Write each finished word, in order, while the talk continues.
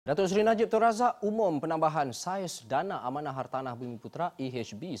Datuk Seri Najib Razak umum penambahan saiz dana Amanah Hartanah Bumiputera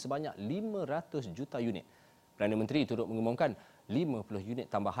AHB sebanyak 500 juta unit. Perdana Menteri turut mengumumkan 50 unit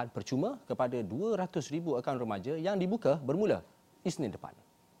tambahan percuma kepada 200,000 akaun remaja yang dibuka bermula Isnin depan.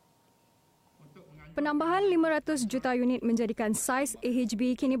 Penambahan 500 juta unit menjadikan saiz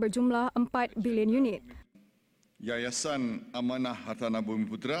AHB kini berjumlah 4 bilion unit. Yayasan Amanah Hartanah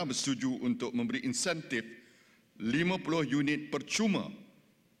Bumiputera bersetuju untuk memberi insentif 50 unit percuma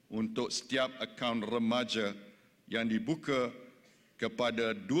untuk setiap akaun remaja yang dibuka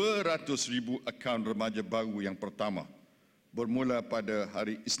kepada 200,000 akaun remaja baru yang pertama bermula pada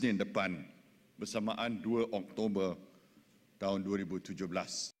hari Isnin depan bersamaan 2 Oktober tahun 2017.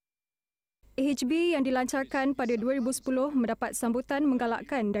 AHB yang dilancarkan pada 2010 mendapat sambutan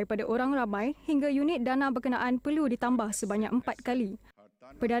menggalakkan daripada orang ramai hingga unit dana berkenaan perlu ditambah sebanyak 4 kali.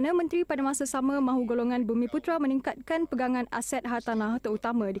 Perdana Menteri pada masa sama mahu golongan Bumiputera meningkatkan pegangan aset hartanah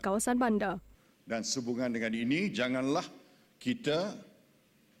terutama di kawasan bandar. Dan sehubungan dengan ini, janganlah kita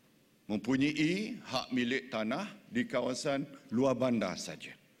mempunyai hak milik tanah di kawasan luar bandar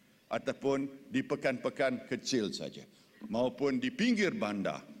saja ataupun di pekan-pekan kecil saja maupun di pinggir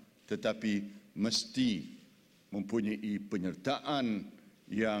bandar, tetapi mesti mempunyai penyertaan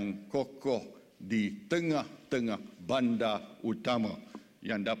yang kokoh di tengah-tengah bandar utama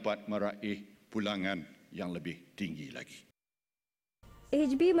yang dapat meraih pulangan yang lebih tinggi lagi.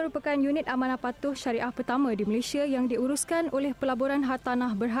 AHB merupakan unit amanah patuh syariah pertama di Malaysia yang diuruskan oleh Pelaburan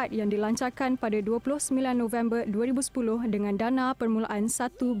Hartanah Berhad yang dilancarkan pada 29 November 2010 dengan dana permulaan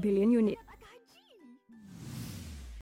 1 bilion unit.